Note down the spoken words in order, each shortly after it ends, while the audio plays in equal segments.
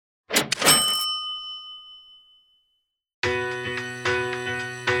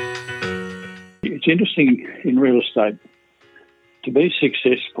It's interesting in real estate, to be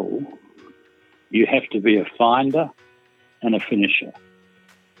successful, you have to be a finder and a finisher.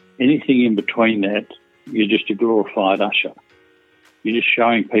 Anything in between that, you're just a glorified usher. You're just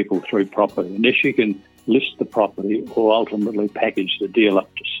showing people through property. Unless you can list the property or ultimately package the deal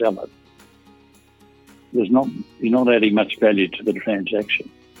up to sell it, you're not adding much value to the transaction.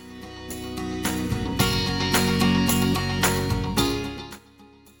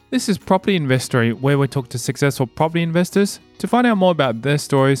 This is Property Investory, where we talk to successful property investors to find out more about their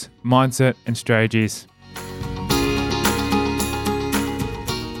stories, mindset, and strategies.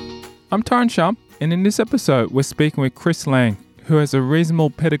 I'm Tyron Sharp, and in this episode, we're speaking with Chris Lang, who has a reasonable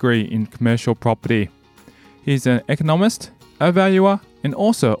pedigree in commercial property. He's an economist, a valuer, and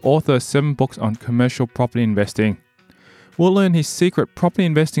also author of 7 books on commercial property investing. We'll learn his secret property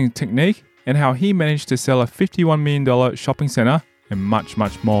investing technique and how he managed to sell a $51 million shopping centre and much,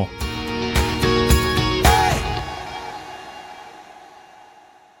 much more.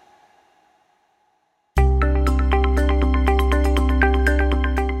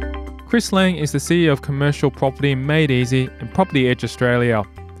 Chris Lang is the CEO of Commercial Property Made Easy and Property Edge Australia.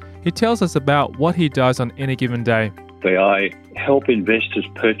 He tells us about what he does on any given day. I help investors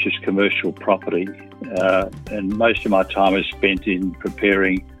purchase commercial property, and most of my time is spent in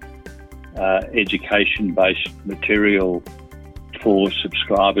preparing education-based material for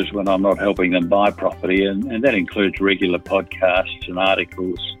subscribers when I'm not helping them buy property, and that includes regular podcasts and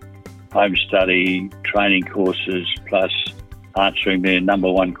articles, home study, training courses, plus answering their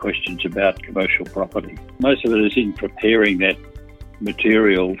number one questions about commercial property. Most of it is in preparing that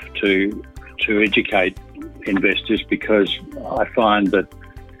material to educate investors, because I find that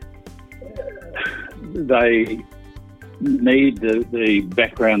they need the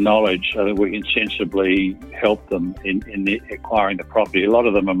background knowledge so that we can sensibly help them in acquiring the property. A lot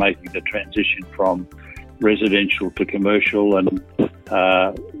of them are making the transition from residential to commercial, and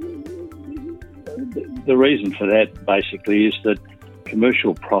the reason for that basically is that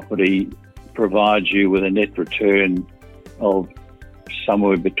commercial property provides you with a net return of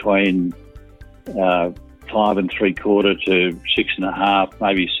somewhere between 5 3/4 to 6.5,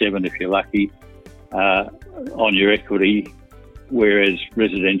 maybe 7 if you're lucky, on your equity, whereas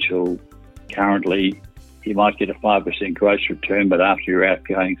residential currently you might get a 5% gross return, but after your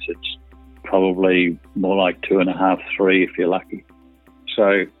outgoings it's probably more like 2.5, 3 if you're lucky.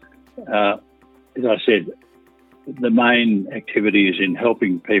 So, as I said, the main activity is in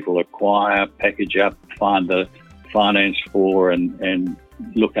helping people acquire, package up, find the finance for and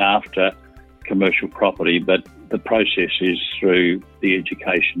look after commercial property, but the process is through the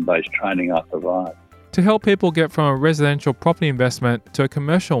education-based training I provide. To help people get from a residential property investment to a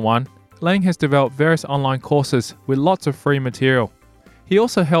commercial one, Lang has developed various online courses with lots of free material. He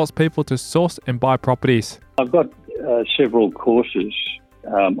also helps people to source and buy properties. I've got several courses,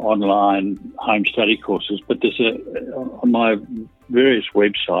 online home study courses, but there's on my various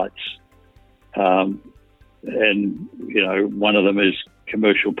websites, and one of them is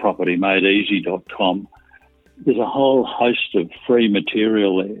commercialpropertymadeeasy.com. There's a whole host of free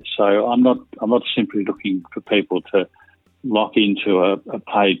material there. So I'm not simply looking for people to lock into a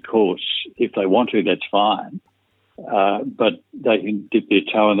paid course. If they want to, that's fine. But they can dip their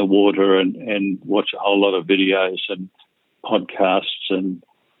toe in the water and watch a whole lot of videos and podcasts and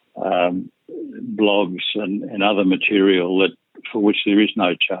blogs and other material for which there is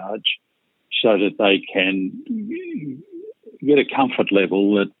no charge, so that they can get a comfort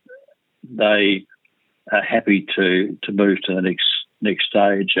level that they are happy to move to the next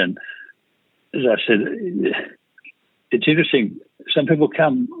stage. And as I said, it's interesting. Some people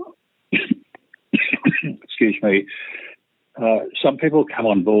come, excuse me, some people come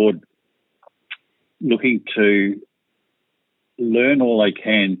on board looking to learn all they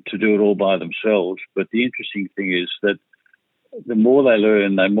can to do it all by themselves. But the interesting thing is that the more they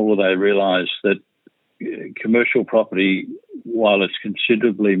learn, the more they realise that commercial property, while it's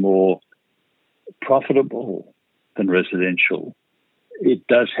considerably more profitable than residential, it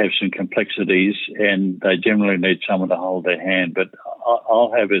does have some complexities, and they generally need someone to hold their hand. But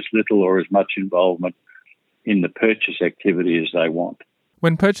I'll have as little or as much involvement in the purchase activity as they want.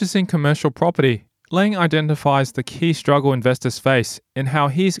 When purchasing commercial property, Lang identifies the key struggle investors face and how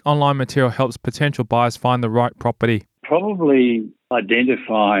his online material helps potential buyers find the right property. Probably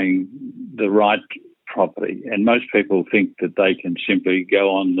identifying the right property. And most people think that they can simply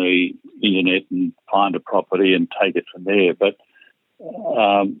go on the internet and find a property and take it from there. But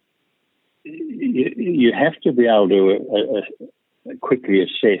you have to be able to quickly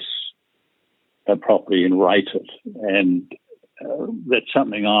assess a property and rate it. And that's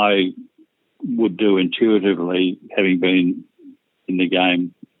something I would do intuitively, having been in the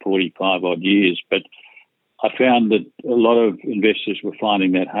game 45 odd years. But I found that a lot of investors were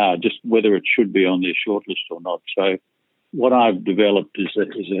finding that hard, just whether it should be on their shortlist or not. So what I've developed is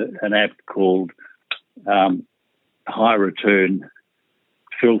an app called High Return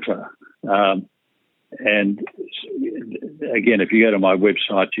Filter. And again, if you go to my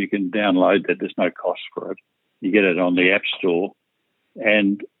website, you can download that. There's no cost for it. You get it on the App Store.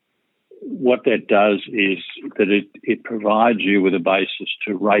 And what that does is that it provides you with a basis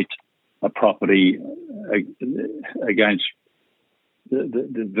to rate a property against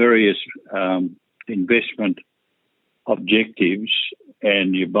the various investment objectives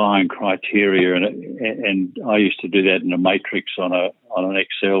and your buying criteria. And I used to do that in a matrix on an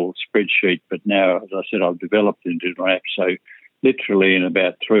Excel spreadsheet, but now, as I said, I've developed it into an app. So literally in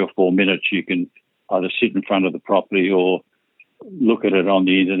about 3 or 4 minutes, you can either sit in front of the property or look at it on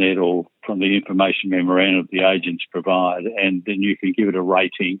the internet or from the information memorandum the agents provide, and then you can give it a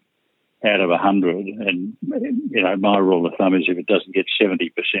rating out of 100. And, you know, my rule of thumb is if it doesn't get 70%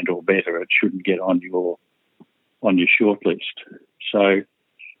 or better, it shouldn't get on your shortlist. So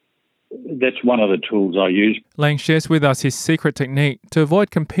that's one of the tools I use. Lang shares with us his secret technique to avoid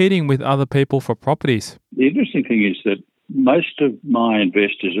competing with other people for properties. The interesting thing is that most of my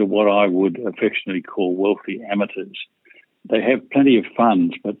investors are what I would affectionately call wealthy amateurs. They have plenty of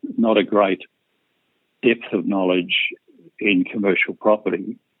funds, but not a great depth of knowledge in commercial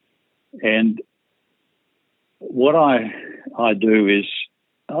property. And what I do is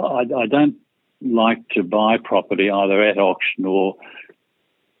I don't like to buy property either at auction or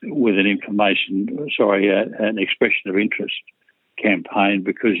with an expression of interest campaign,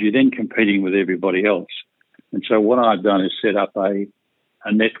 because you're then competing with everybody else. And so what I've done is set up a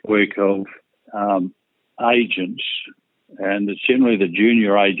network of agents, and it's generally the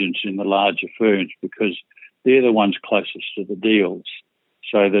junior agents in the larger firms, because they're the ones closest to the deals,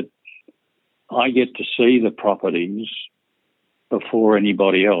 so that I get to see the properties before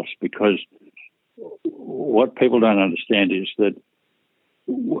anybody else. Because what people don't understand is that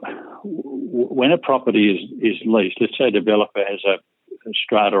when a property is leased, let's say a developer has a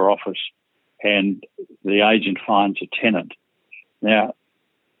strata office and the agent finds a tenant. Now,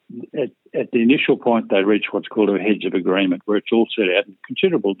 at the initial point, they reach what's called a heads of agreement, where it's all set out in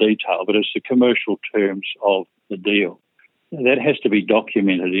considerable detail, but it's the commercial terms of the deal. Now, that has to be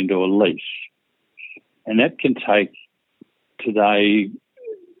documented into a lease. And that can take today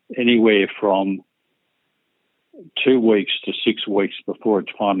anywhere from 2 weeks to 6 weeks before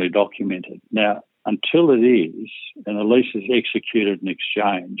it's finally documented. Now, until it is, and the lease is executed and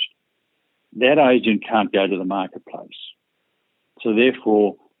exchanged, that agent can't go to the marketplace. So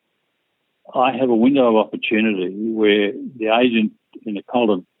therefore, I have a window of opportunity where the agent, in the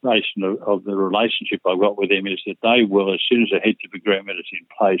cultivation of the relationship I've got with them, is that they will, as soon as a heads of agreement is in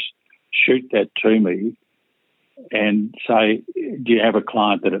place, shoot that to me and say, do you have a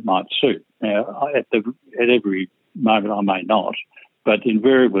client that it might suit? Now, at every moment I may not, but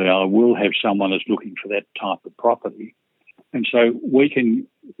invariably I will have someone that's looking for that type of property. And so we can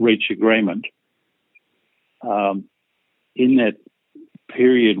reach agreement in that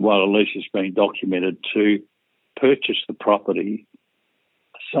period while a lease is being documented to purchase the property,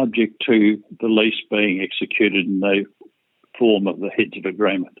 subject to the lease being executed in the form of the heads of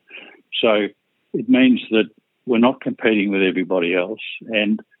agreement. So it means that we're not competing with everybody else,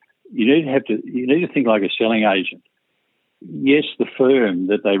 and you need to think like a selling agent. Yes, the firm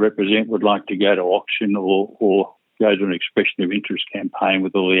that they represent would like to go to auction or go to an expression of interest campaign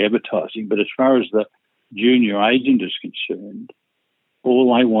with all the advertising, but as far as the junior agent is concerned,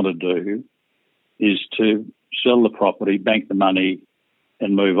 all they want to do is to sell the property, bank the money,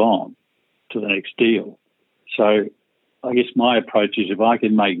 and move on to the next deal. So I guess my approach is, if I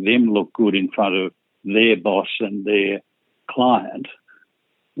can make them look good in front of their boss and their client,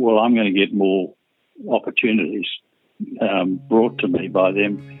 well, I'm going to get more opportunities brought to me by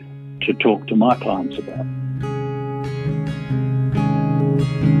them to talk to my clients about.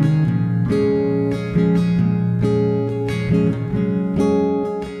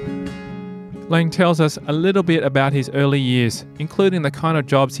 Lang tells us a little bit about his early years, including the kind of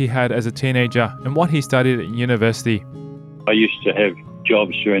jobs he had as a teenager and what he studied at university. I used to have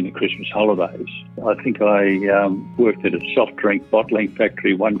jobs during the Christmas holidays. I think I worked at a soft drink bottling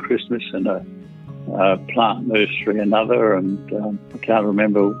factory one Christmas and a plant nursery another, and I can't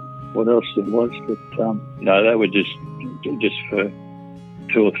remember what else it was, but they were just for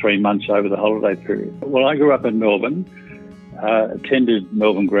 2 or 3 months over the holiday period. Well, I grew up in Melbourne, attended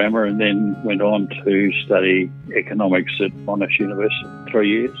Melbourne Grammar, and then went on to study economics at Monash University, 3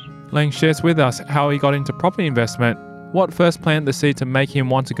 years. Lang shares with us how he got into property investment, what first planted the seed to make him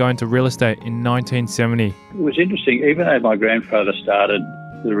want to go into real estate in 1970. It was interesting, even though my grandfather started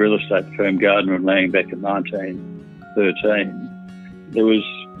the real estate firm Gardner and Lang back in 1913, there was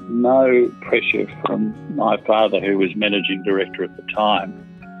no pressure from my father, who was managing director at the time,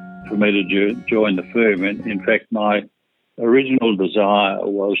 for me to join the firm. And in fact, my original desire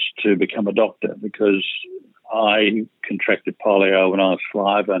was to become a doctor because I contracted polio when I was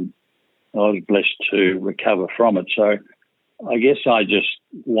 5 and I was blessed to recover from it. So I guess I just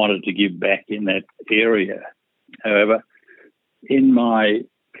wanted to give back in that area. However, in my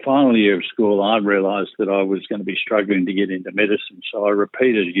final year of school, I realised that I was going to be struggling to get into medicine. So I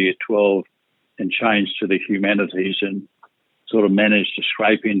repeated year 12 and changed to the humanities and sort of managed to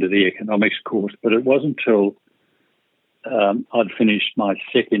scrape into the economics course. But it wasn't until I'd finished my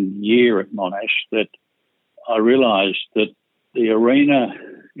second year at Monash that I realised that the arena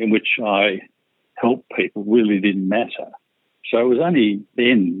in which I helped people really didn't matter. So it was only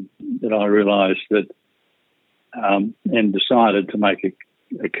then that I realised that and decided to make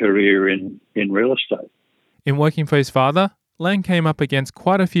a career in real estate. In working for his father, Lang came up against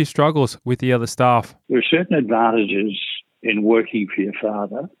quite a few struggles with the other staff. There are certain advantages in working for your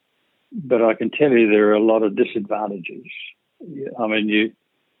father, but I can tell you there are a lot of disadvantages. I mean,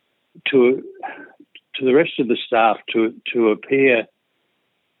 to the rest of the staff, to appear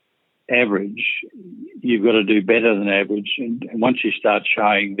average, you've got to do better than average. And once you start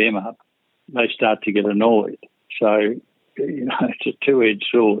showing them up, they start to get annoyed. So, it's a two-edged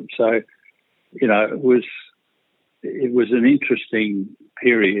sword. So, it was an interesting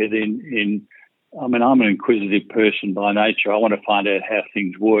period I'm an inquisitive person by nature. I want to find out how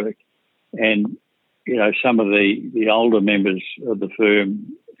things work. And, some of the older members of the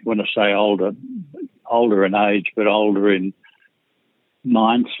firm, when I say older in age, but older in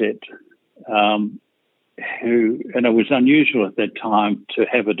mindset, and it was unusual at that time to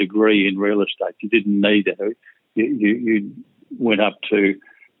have a degree in real estate. You didn't need it. You went up to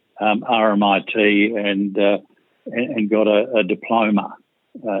RMIT and got a diploma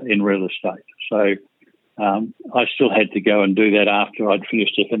in real estate. So I still had to go and do that after I'd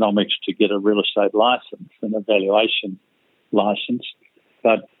finished economics to get a real estate license, an evaluation license.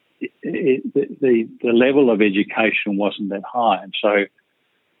 But the level of education wasn't that high. And so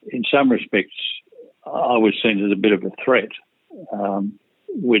in some respects, I was seen as a bit of a threat,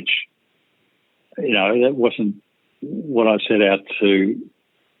 which, that wasn't what I set out to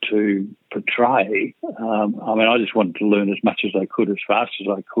portray. I just wanted to learn as much as I could, as fast as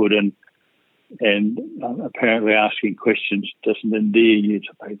I could, and apparently asking questions doesn't endear you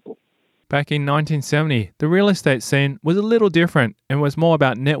to people. Back in 1970, the real estate scene was a little different and was more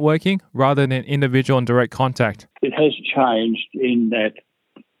about networking rather than individual and direct contact. It has changed in that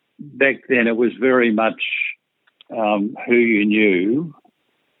back then it was very much who you knew.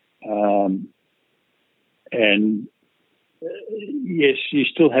 And yes, you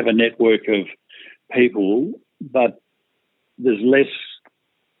still have a network of people, but there's less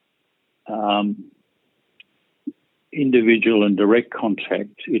individual and direct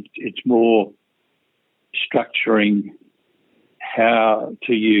contact. It's more structuring how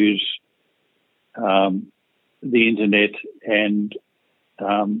to use the internet and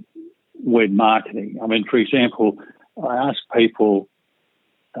web marketing. I mean, for example, I ask people,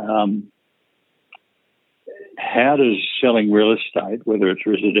 how does selling real estate, whether it's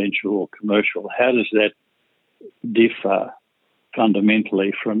residential or commercial, how does that differ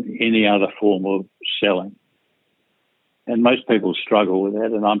fundamentally from any other form of selling? And most people struggle with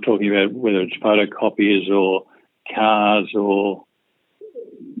that, and I'm talking about whether it's photocopiers or cars or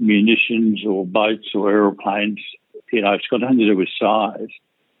munitions or boats or aeroplanes. It's got nothing to do with size.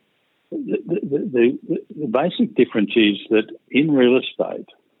 The basic difference is that in real estate,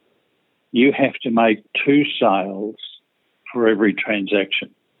 you have to make 2 sales for every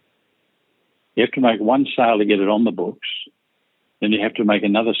transaction. You have to make one sale to get it on the books, then you have to make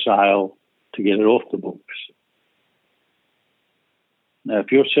another sale to get it off the books. Now,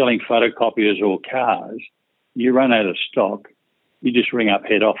 if you're selling photocopiers or cars, you run out of stock, you just ring up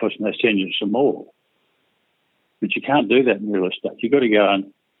head office and they send you some more. But you can't do that in real estate. You've got to go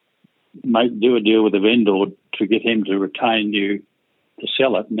and do a deal with a vendor to get him to retain you to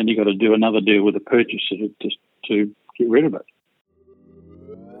sell it, and then you've got to do another deal with the purchaser to get rid of it.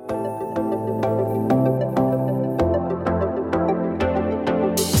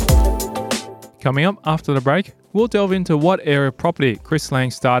 Coming up after the break, we'll delve into what area of property Chris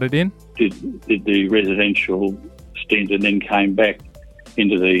Lang started in. Did the residential stint and then came back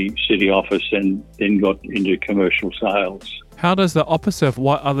into the city office and then got into commercial sales. How does the opposite of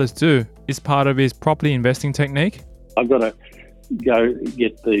what others do is part of his property investing technique? I've got to go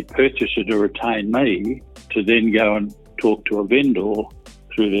get the purchaser to retain me to then go and talk to a vendor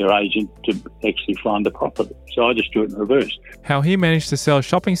through their agent to actually find the property. So I just do it in reverse. How he managed to sell a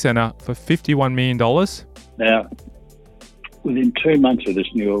shopping centre for $51 million. Now, within 2 months of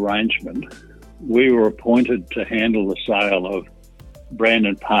this new arrangement, we were appointed to handle the sale of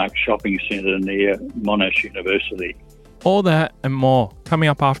Brandon Park Shopping Centre near Monash University. All that and more coming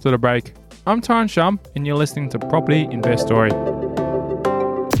up after the break. I'm Tyron Shum and you're listening to Property Invest Story.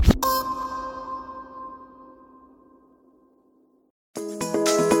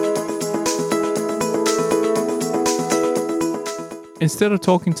 Instead of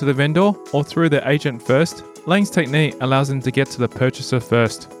talking to the vendor or through the agent first, Lang's technique allows him to get to the purchaser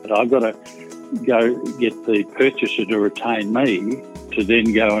first. I've got to go get the purchaser to retain me to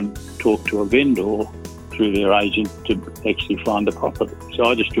then go and talk to a vendor through their agent to actually find the property. So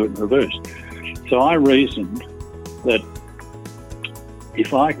I just do it in reverse. So I reasoned that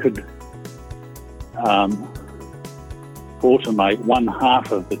if I could automate one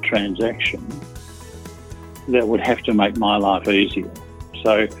half of the transaction, that would have to make my life easier.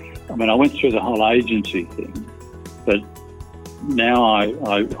 So, I went through the whole agency thing, but now I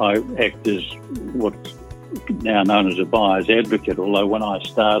act as what's now known as a buyer's advocate, although when I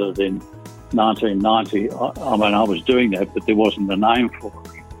started in 1990, I was doing that, but there wasn't a name for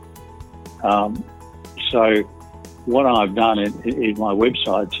it. So what I've done in my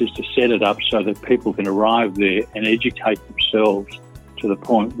websites is to set it up so that people can arrive there and educate themselves to the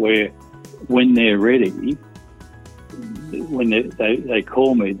point where when they're ready, when they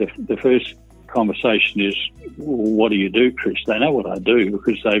call me, the first conversation is, well, what do you do, Chris? They know what I do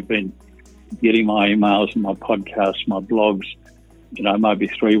because they've been getting my emails and my podcasts, my blogs. Might be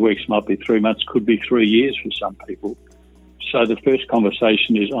 3 weeks, might be 3 months, could be 3 years for some people. So the first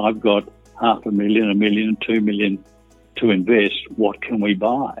conversation is, I've got $500,000, $1 million, $2 million to invest. What can we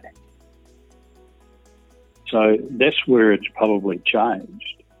buy? So that's where it's probably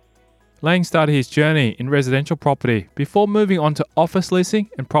changed. Lang started his journey in residential property before moving on to office leasing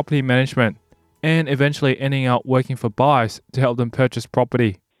and property management, and eventually ending up working for buyers to help them purchase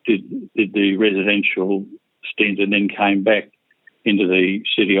property. Did the residential stint and then came back into the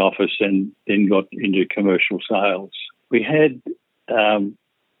city office and then got into commercial sales. We had a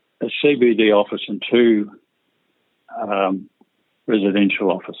CBD office and 2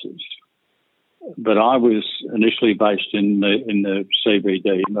 residential offices. But I was initially based in the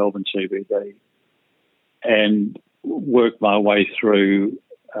CBD, Melbourne CBD, and worked my way through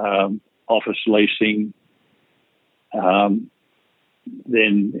office leasing, then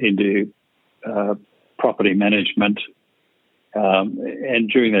into property management, and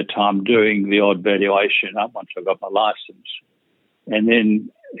during that time doing the odd valuation up once I got my licence. And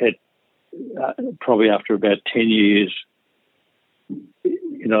then probably after about 10 years,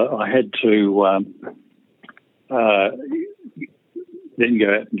 I had to then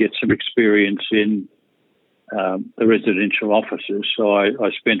go out and get some experience in the residential offices. So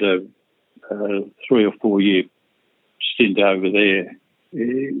I spent a 3 or 4 year stint over there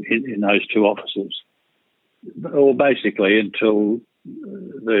in those 2 offices. Well, basically until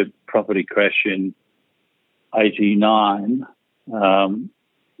the property crash in 89,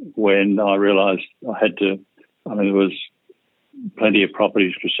 when I realised I had to, there was plenty of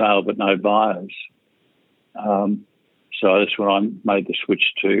properties for sale but no buyers. So that's when I made the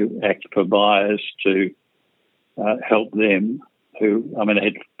switch to act for buyers to help them who, they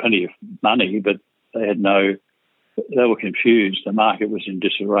had plenty of money, but they were confused. The market was in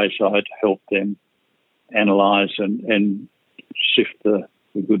disarray, so I had to help them analyse and sift the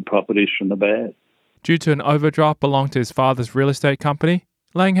good properties from the bad. Due to an overdraft belonging to his father's real estate company,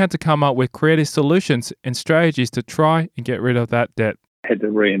 Lang had to come up with creative solutions and strategies to try and get rid of that debt. I had to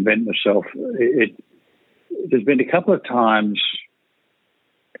reinvent myself. There's been a couple of times,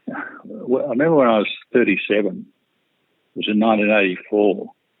 I remember when I was 37, it was in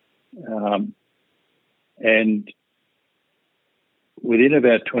 1984, and within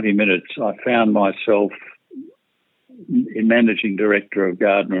about 20 minutes, I found myself in managing director of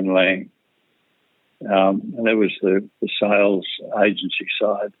Gardner and Lang. And that was the sales agency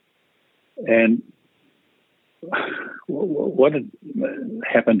side. And what had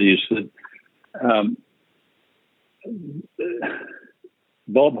happened is that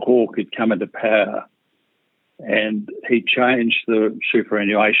Bob Hawke had come into power and he changed the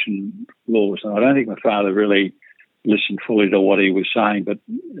superannuation laws. And I don't think my father really listened fully to what he was saying, but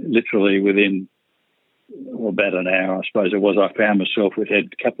literally within about an hour, I suppose it was, I found myself, we'd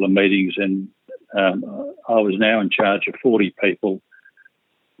had a couple of meetings and I was now in charge of 40 people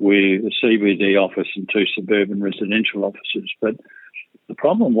with a CBD office and 2 suburban residential offices. But the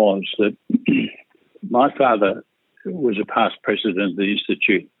problem was that my father was a past president of the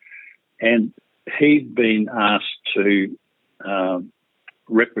Institute, and he'd been asked to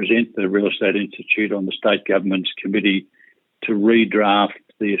represent the Real Estate Institute on the state government's committee to redraft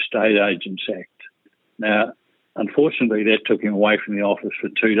the Estate Agents Act. Now, unfortunately, that took him away from the office for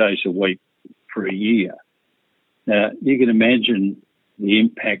 2 days a week for a year. Now, you can imagine the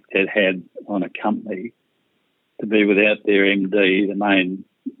impact that had on a company to be without their MD, the main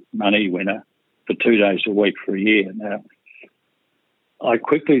money winner, for 2 days a week for a year. Now, I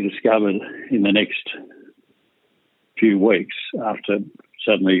quickly discovered in the next few weeks, after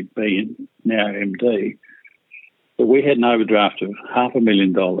suddenly being now MD, that we had an overdraft of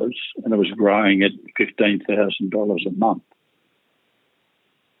 $500,000 and it was growing at $15,000 a month.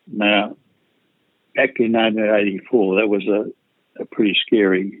 Now, back in 1984, that was a pretty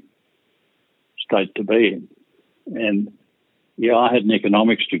scary state to be in. And, yeah, I had an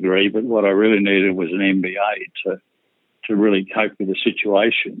economics degree, but what I really needed was an MBA to really cope with the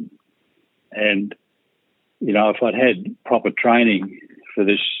situation. And, you know, if I'd had proper training for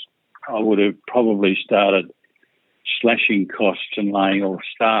this, I would have probably started slashing costs and laying off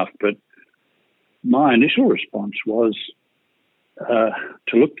staff. But my initial response was to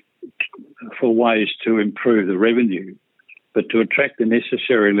look for ways to improve the revenue, but to attract the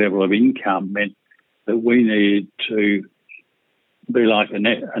necessary level of income meant that we needed to be like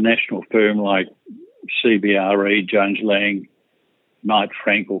a national firm like CBRE, Jones Lang, Knight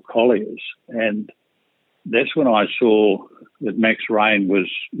Frank or Colliers. And that's when I saw that Max Raine was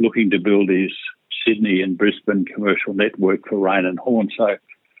looking to build his Sydney and Brisbane commercial network for Raine and Horne. So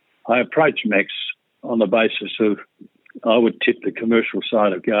I approached Max on the basis of I would tip the commercial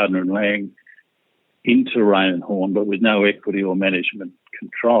side of Gardner and Lang into Raine and Horne, but with no equity or management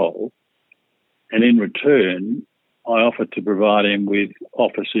control. And in return, I offered to provide him with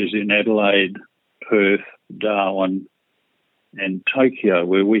offices in Adelaide, Perth, Darwin and Tokyo,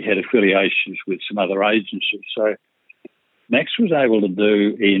 where we had affiliations with some other agencies. So Max was able to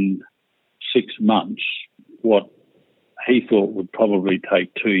do in 6 months what he thought would probably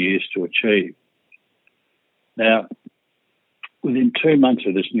take 2 years to achieve. Now, within 2 months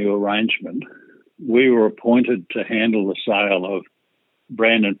of this new arrangement, we were appointed to handle the sale of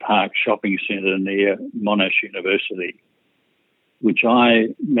Brandon Park Shopping Centre near Monash University, which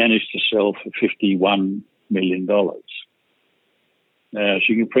I managed to sell for $51 million. Now, as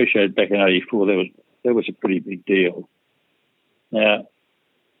you can appreciate, back in 1984, that was a pretty big deal. Now,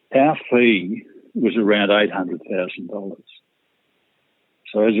 our fee was around $800,000.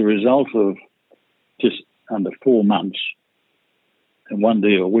 So as a result of just under 4 months and one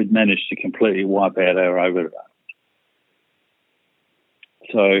deal, we'd managed to completely wipe out our overdraft.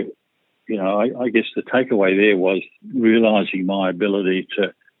 So, you know, I guess the takeaway there was realising my ability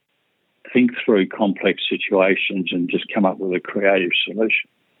to think through complex situations and just come up with a creative solution.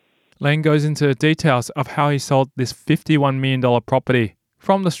 Lang goes into details of how he sold this $51 million property,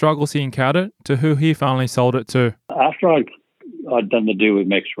 from the struggles he encountered to who he finally sold it to. After I'd done the deal with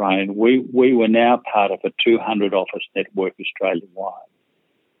Max Raine, we were now part of a 200 office network Australia-wide.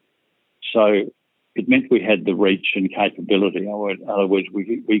 So it meant we had the reach and capability. In other words,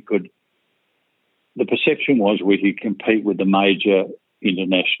 we could. The perception was we could compete with the major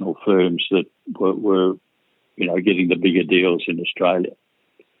international firms that were you know, getting the bigger deals in Australia.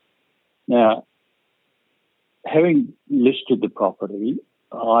 Now, having listed the property,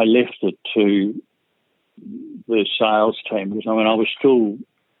 I left it to the sales team because, I mean,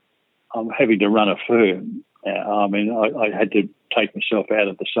 I'm having to run a firm. I mean, I had to take myself out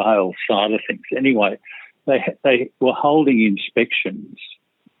of the sales side of things. Anyway, they were holding inspections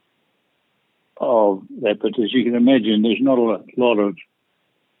of that, but as you can imagine, there's not a lot of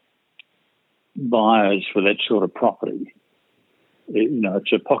buyers for that sort of property. You know,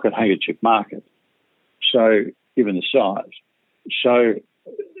 it's a pocket handkerchief market. So, given the size. So,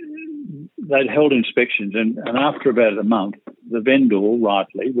 they'd held inspections, and after about a month, the vendor,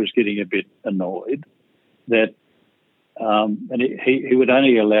 rightly, was getting a bit annoyed that, and he would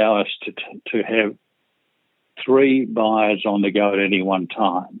only allow us to have 3 buyers on the go at any one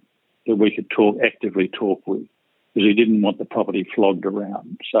time that we could actively talk with, because he didn't want the property flogged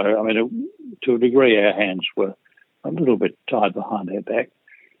around. So, I mean, to a degree, our hands were a little bit tied behind our back,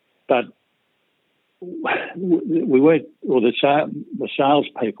 but we weren't, or the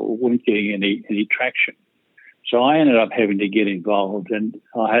salespeople weren't getting any traction. So I ended up having to get involved, and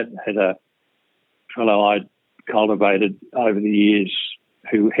I had a fellow I'd cultivated over the years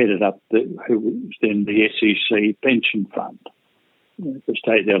who headed up who was then the SEC pension fund, the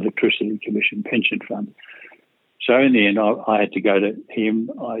State Electricity Commission pension fund. So in the end, I had to go to him.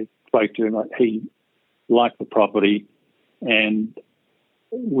 I spoke to him. He liked the property, and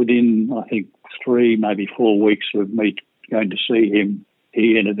within, I think, 3, maybe 4 weeks of me going to see him,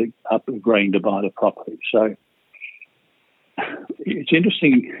 he ended up agreeing to buy the property. So it's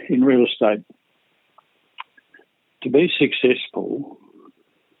interesting in real estate. To be successful,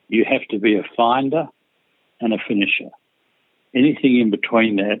 you have to be a finder and a finisher. Anything in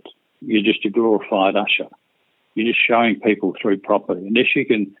between that, you're just a glorified usher. You're just showing people through property. Unless you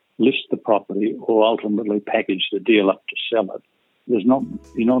can list the property or ultimately package the deal up to sell it,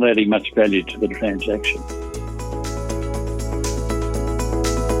 you're not adding much value to the transaction.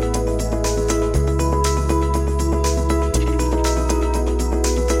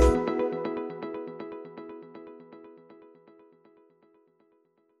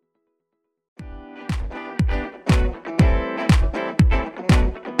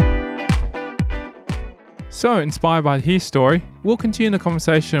 So, inspired by his story, we'll continue the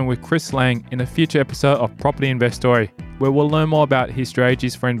conversation with Chris Lang in a future episode of Property Investory, where we'll learn more about his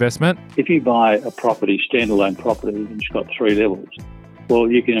strategies for investment. If you buy a property, standalone property, and it's got 3 levels, well,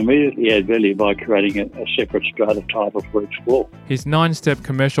 you can immediately add value by creating a separate strata title for each floor. His 9-step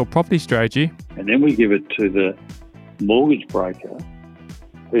commercial property strategy. And then we give it to the mortgage broker,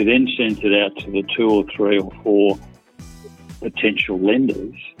 who then sends it out to the 2 or 3 or 4 potential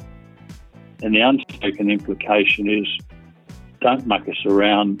lenders. And the unspoken implication is don't muck us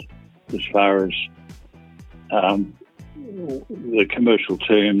around as far as the commercial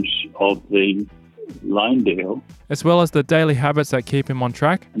terms of the loan deal. As well as the daily habits that keep him on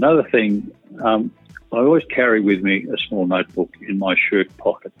track. Another thing, I always carry with me a small notebook in my shirt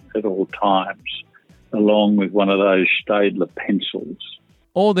pocket at all times, along with one of those Staedtler pencils.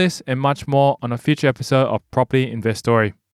 All this and much more on a future episode of Property Investory.